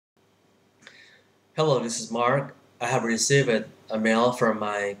Hello, this is Mark. I have received a mail from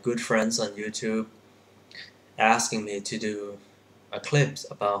my good friends on YouTube asking me to do a clip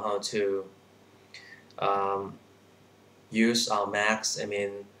about how to um, use our Macs,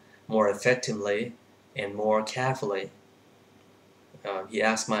 more effectively and more carefully. He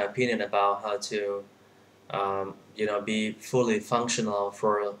asked my opinion about how to, be fully functional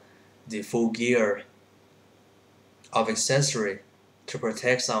for the full gear of accessory to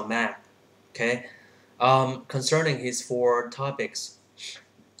protect our Mac. Okay. Concerning his four topics,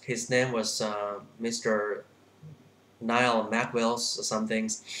 his name was Mr. Nile Macwell's or something.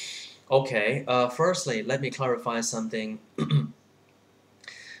 Okay, firstly, let me clarify something.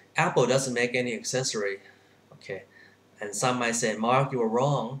 Apple doesn't make any accessory. Okay, and some might say, Mark, you were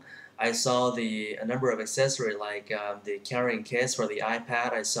wrong. I saw a number of accessory like the carrying case for the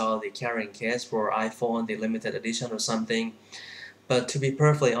iPad. I saw the carrying case for iPhone, the limited edition or something. But to be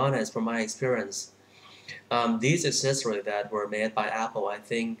perfectly honest, from my experience, these accessories that were made by Apple, I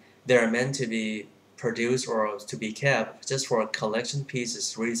think they're meant to be produced or to be kept just for a collection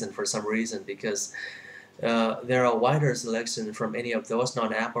pieces reason for some reason because there are a wider selection from any of those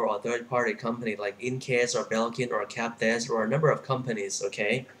non-Apple or third-party company like Incase or Belkin or Capdesk or a number of companies.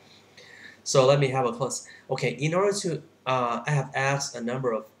 Okay, so let me have a close. Okay, in order to, I have asked a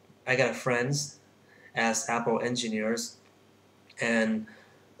number of, I got friends as Apple engineers, and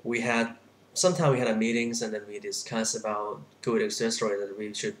we had sometimes we had a meetings and then we discuss about good accessory that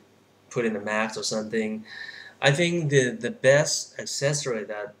we should put in the Macs or something. I think the best accessory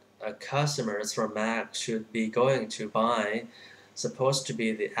that customers for Mac should be going to buy supposed to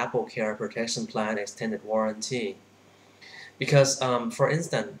be the Apple Care Protection Plan extended warranty. Because, for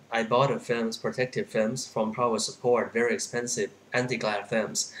instance, I bought a films, protective films from Power Support, very expensive anti-glare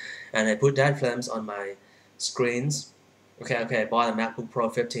films, and I put that films on my screens. Okay, I bought a MacBook Pro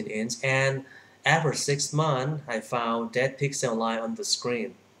 15-inch, and after 6 months, I found dead pixel line on the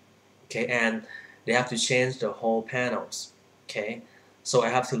screen. Okay, and they have to change the whole panels. Okay, so I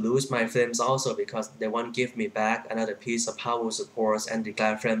have to lose my films also because they won't give me back another piece of Power Support's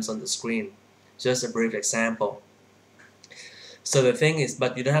anti-glare films on the screen. Just a brief example. So the thing is,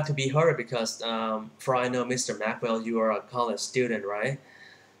 but you don't have to be hurt because, for I know, Mr. Macwell, you are a college student, right?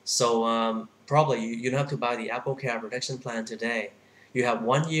 So probably you don't have to buy the Apple Care Protection Plan today. You have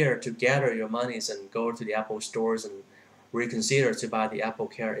 1 year to gather your monies and go to the Apple stores and reconsider to buy the Apple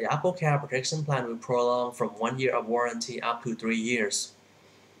Care. The Apple Care Protection Plan will prolong from 1 year of warranty up to 3 years.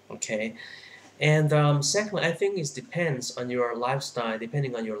 Okay, and secondly, I think it depends on your lifestyle,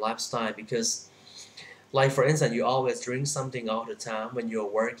 depending on your lifestyle, because like for instance, you always drink something all the time when you're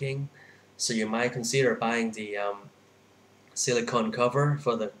working, so you might consider buying the silicone cover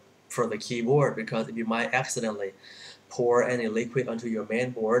for the keyboard because you might accidentally pour any liquid onto your main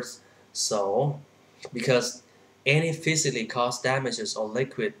boards. So, because any physically caused damages or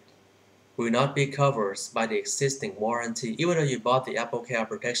liquid will not be covered by the existing warranty. Even though you bought the Apple Care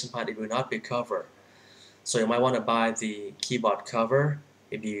Protection Plan, it will not be covered. So you might want to buy the keyboard cover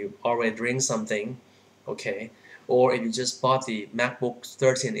if you already drink something, okay? Or if you just bought the MacBook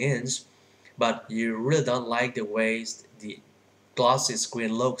 13-inch, but you really don't like the way the glossy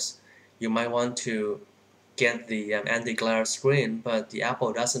screen looks, you might want to get the anti-glare screen, but the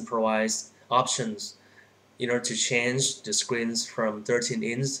Apple doesn't provide options in order to change the screens from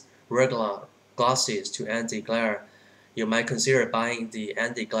 13-inch regular glosses to anti-glare. You might consider buying the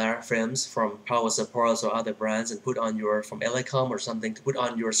anti-glare films from Power Supports or other brands and put on your from Elecom or something to put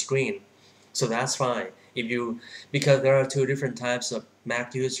on your screen. So that's fine. If you because there are two different types of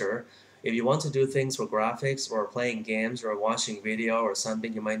Mac user. If you want to do things for graphics or playing games or watching video or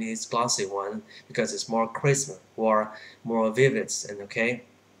something, you might need a glossy one because it's more crisp or more vivid and okay.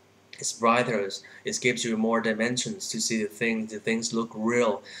 It's brighter. It gives you more dimensions to see the things. The things look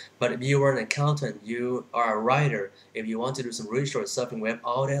real. But if you are an accountant, you are a writer. If you want to do some research surfing web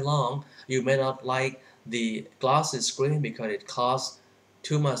all day long, you may not like the glossy screen because it costs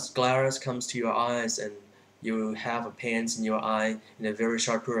too much glare comes to your eyes and you have a pains in your eye in a very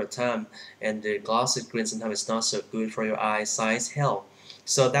short period of time. And the glossy screen sometimes is not so good for your eyesight health.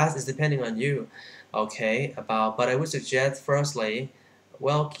 So that is depending on you. Okay, but I would suggest firstly,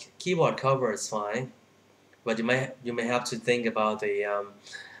 well, keyboard cover is fine, but you may have to think about the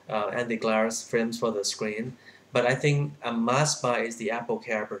anti-glare films for the screen. But I think a must buy is the Apple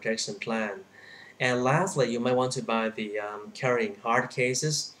Care Protection Plan. And lastly, you might want to buy the carrying hard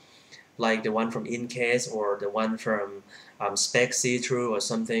cases, like the one from Incase or the one from Spec See-Through or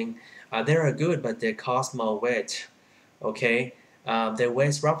something. They are good, but they cost more weight. Okay, they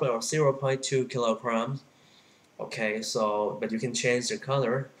weigh roughly 0.2 kilograms. Okay, so but you can change the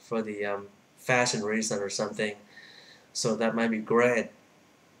color for the fashion reason or something. So that might be great.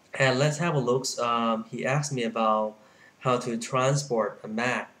 And let's have a look. He asked me about how to transport a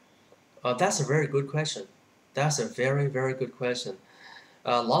Mac. That's a very good question. That's a very, very good question.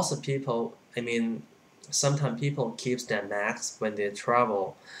 Lots of people, I mean, sometimes people keep their Macs when they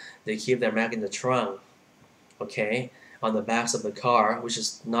travel. They keep their Mac in the trunk, okay, on the backs of the car, which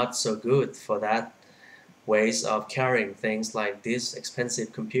is not so good for that ways of carrying things like this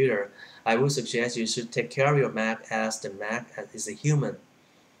expensive computer. I would suggest you should take care of your Mac as the Mac is a human.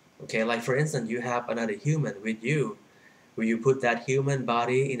 Okay, like for instance, you have another human with you. Will you put that human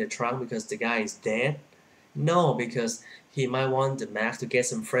body in the trunk because the guy is dead? No, because he might want the Mac to get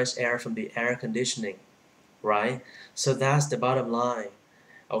some fresh air from the air conditioning, right? So that's the bottom line.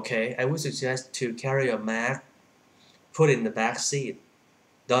 Okay, I would suggest to carry your Mac, put it in the back seat,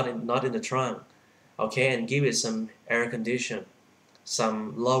 not in the trunk. Okay, and give it some air condition,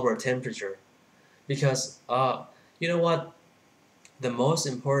 some lower temperature. Because you know what? The most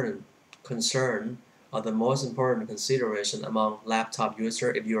important concern or the most important consideration among laptop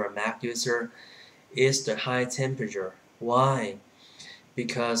user, if you're a Mac user, is the high temperature. Why?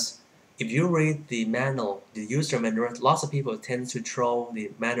 Because if you read the manual, the user manual, lots of people tend to throw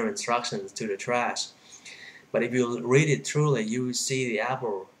the manual instructions to the trash. But if you read it truly, you will see the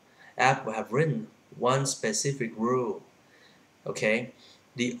Apple have written one specific rule. Okay,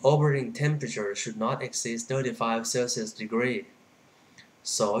 the operating temperature should not exceed 35 Celsius degree.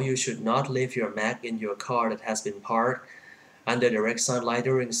 So you should not leave your Mac in your car that has been parked under direct sunlight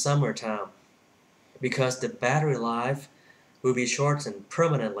during summertime, because the battery life will be shortened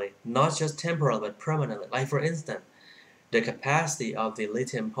permanently, not just temporarily but permanently. Like for instance, the capacity of the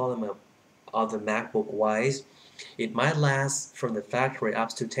lithium polymer of the MacBook wise, it might last from the factory up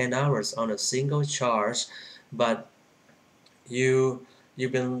to 10 hours on a single charge, but you've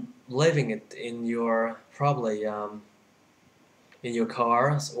been leaving it in your probably in your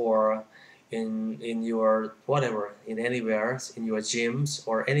cars or in your whatever, in anywhere, in your gyms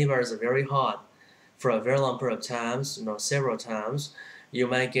or anywhere is very hot for a very long period of times, several times, you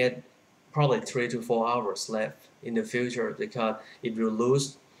might get probably 3 to 4 hours left in the future, because it will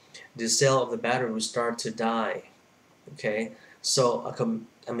lose, the cell of the battery will start to die. Okay, so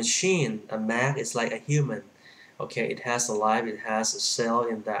a machine, a Mac is like a human. Okay, it has a life, it has a cell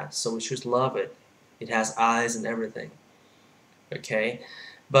in that, so we should love it. It has eyes and everything. Okay,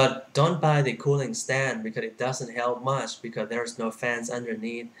 but don't buy the cooling stand because it doesn't help much, because there's no fans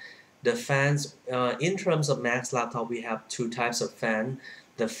underneath. The fans, in terms of Mac's laptop, we have two types of fan.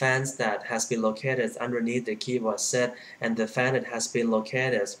 The fans that has been located underneath the keyboard set, and the fan that has been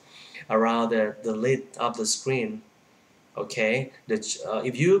located around the lid of the screen. Okay,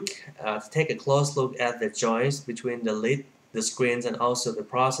 if you take a close look at the joints between the lid, the screens, and also the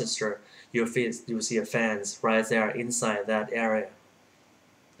processor, you'll see a fans right there inside that area.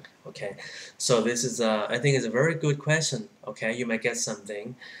 Okay, so this is I think it's a very good question. Okay, you might get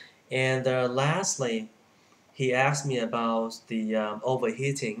something. And lastly, he asked me about the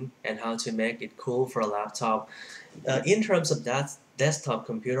overheating and how to make it cool for a laptop. In terms of that desktop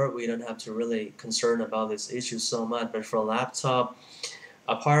computer, we don't have to really concern about this issue so much. But for a laptop,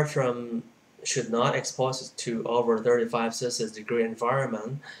 apart from should not expose it to over 35 Celsius degree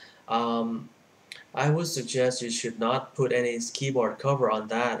environment, um, I would suggest you should not put any keyboard cover on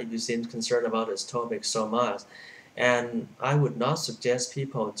that if you seem concerned about this topic so much. And I would not suggest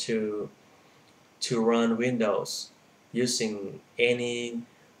people to run Windows using any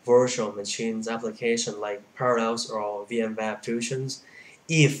virtual machines application like Parallels or VMware Fusions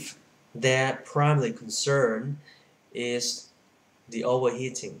if their primary concern is the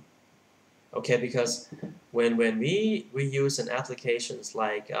overheating. Okay, because when we use an applications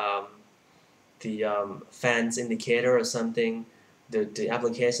like the fans indicator or something, the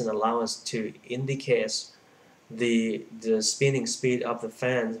application allows us to indicate the spinning speed of the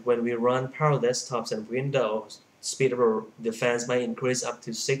fans. When we run parallel desktops and Windows, speed of the fans might increase up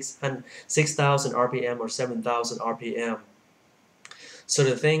to 6,000 RPM or 7,000 RPM. So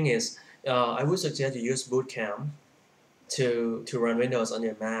the thing is, I would suggest you use Boot Camp to run Windows on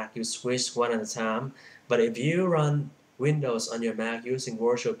your Mac. You switch one at a time. But if you run Windows on your Mac using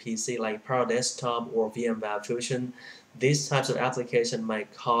virtual PC like Power Desktop or VMware Fusion, these types of application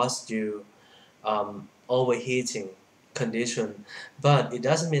might cause you overheating condition. But it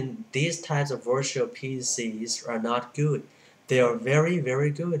doesn't mean these types of virtual PCs are not good. They are very,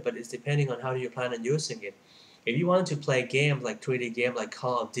 very good, but it's depending on how you plan on using it. If you want to play games like 3D game like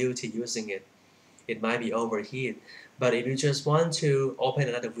Call of Duty using it, it might be overheat. But if you just want to open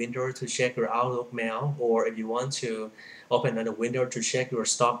another window to check your Outlook mail, or if you want to open another window to check your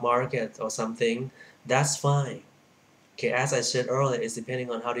stock market or something, that's fine. Okay, as I said earlier, it's depending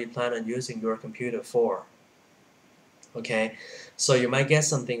on how do you plan on using your computer for. Okay, so you might get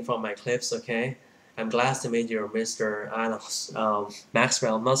something from my clips. Okay, I'm glad to meet you, Mr. I don't know,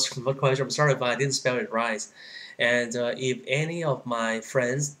 Maxwell. I'm not quite sure. I'm sorry if I didn't spell it right. And if any of my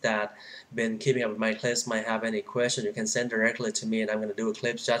friends that been keeping up with my clips might have any question, you can send directly to me, and I'm gonna do a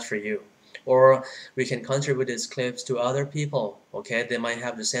clip just for you. Or we can contribute these clips to other people. Okay, they might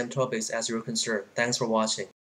have the same topics as you're concerned. Thanks for watching.